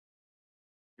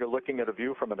You're looking at a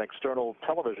view from an external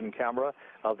television camera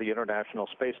of the International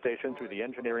Space Station through the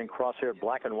engineering crosshair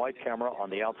black and white camera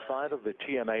on the outside of the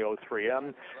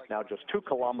TMA-03M, now just 2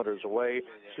 kilometers away,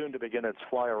 soon to begin its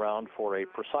fly around for a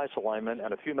precise alignment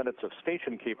and a few minutes of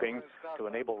station keeping to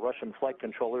enable Russian flight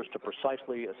controllers to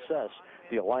precisely assess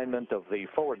the alignment of the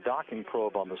forward docking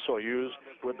probe on the Soyuz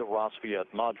with the Rosviet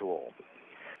module.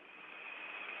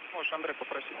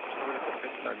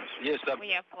 We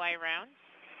have fly around.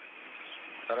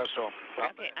 Хорошо.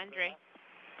 Okay, Andre.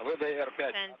 Выдай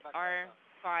R5. Send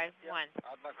R51.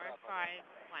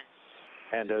 R51.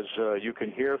 And as you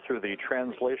can hear through the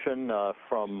translation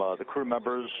from the crew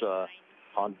members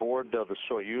on board the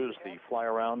Soyuz, the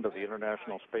fly-around of the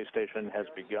International Space Station has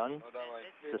begun.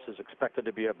 This is expected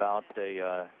to be about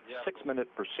a 6-minute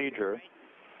procedure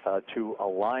to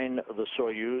align the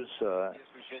Soyuz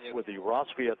with the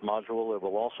Rosviet module. It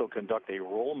will also conduct a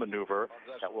roll maneuver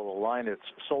that will align its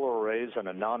solar arrays in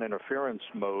a non-interference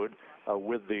mode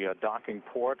with the docking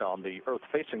port on the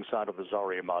Earth-facing side of the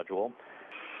Zarya module.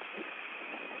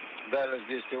 Range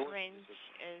is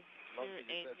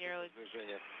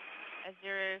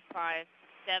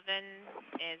 057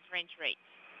 is range rate.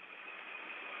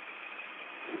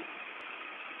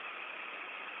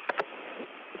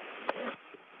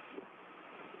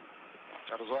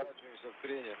 Разворачиваемся в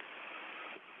крене.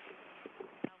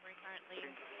 We're currently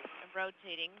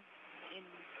rotating in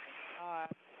yaw.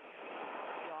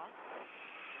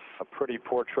 A pretty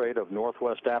portrait of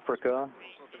Northwest Africa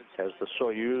as the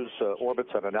Soyuz orbits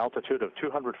at an altitude of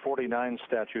 249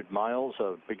 statute miles,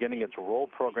 beginning its roll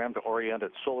program to orient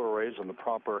its solar arrays in the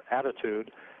proper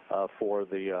attitude for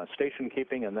the station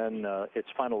keeping, and then its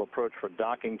final approach for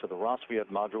docking to the Rosviet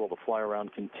module, the fly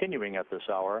around continuing at this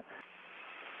hour.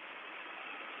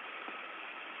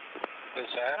 Go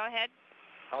ahead.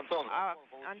 Anton.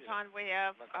 Anton, we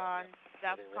have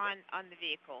DEFCON on the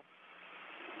vehicle.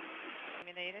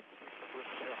 Eliminated.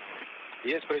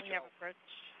 Есть We причем. have approach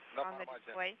on the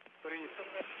display.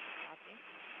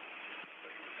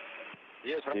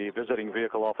 The visiting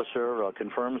vehicle officer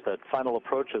confirms that final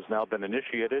approach has now been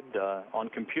initiated on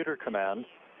computer command.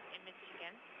 Image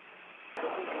again.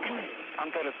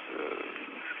 Antares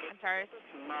Antares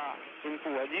на инфу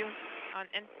 1 on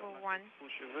info 1.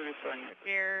 случае зависания.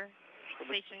 Prepare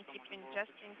station keeping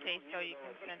just in case so you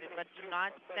can send it, but do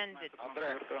not send it.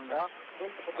 Андрей,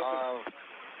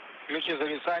 включи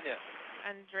зависание.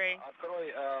 Andre,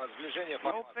 Открой сближение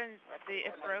формата. open the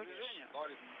approach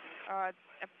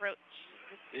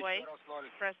display.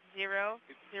 Press 0,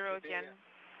 0 again,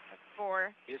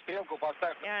 4, И стрелку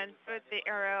поставь. and put the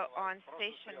arrow on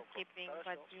station keeping,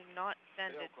 but do not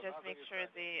send it. Just make sure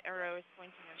the arrow is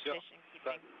pointing on station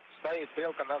keeping. Стоит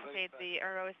стрелка на Okay, the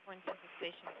arrow is pointing to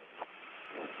station.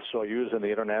 Soyuz and the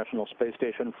International Space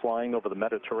Station flying over the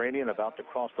Mediterranean, about to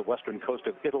cross the western coast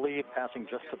of Italy, passing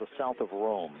just to the south of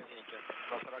Rome.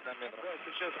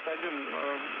 Сейчас ходим,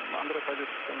 Андрей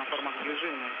садится на формат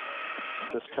движения.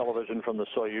 This television from the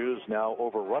Soyuz now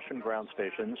over Russian ground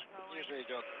stations,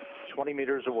 20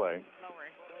 meters away. Lower.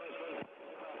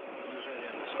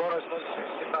 Скорость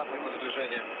 0,17 на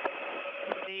сближение.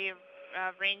 The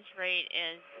range rate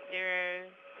is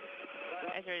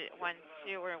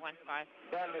 0.12 or 1.5.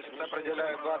 Дальность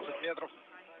определяю 20 метров.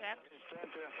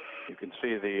 You can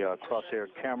see the crosshair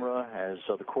camera as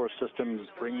the core system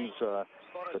brings the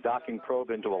docking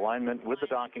probe into alignment with the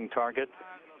docking target.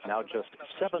 Now just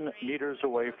 7 meters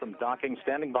away from docking,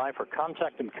 standing by for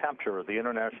contact and capture of the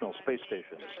International Space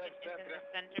Station. It's in the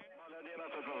center.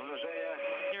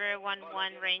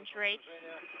 0.11 range rate.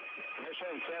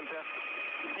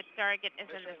 The target is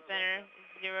in the center.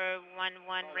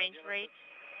 0.11 range rate.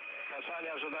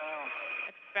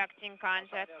 Expecting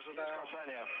contact.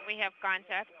 We have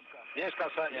contact. Есть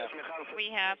касание. We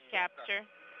have capture.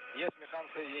 Есть механ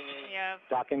соединение. We have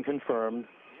Docking confirmed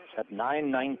at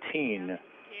 9:19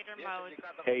 theater mode.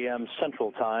 a.m.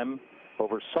 Central Time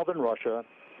over southern Russia.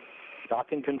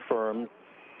 Docking confirmed.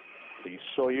 The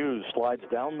Soyuz slides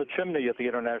down the chimney at the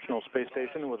International Space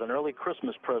Station with an early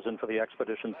Christmas present for the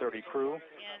Expedition 30 crew,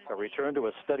 a return to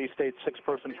a steady-state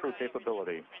 6-person crew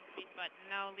capability. But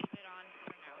no, leave it on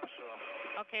for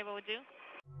now. Okay, what we'll do?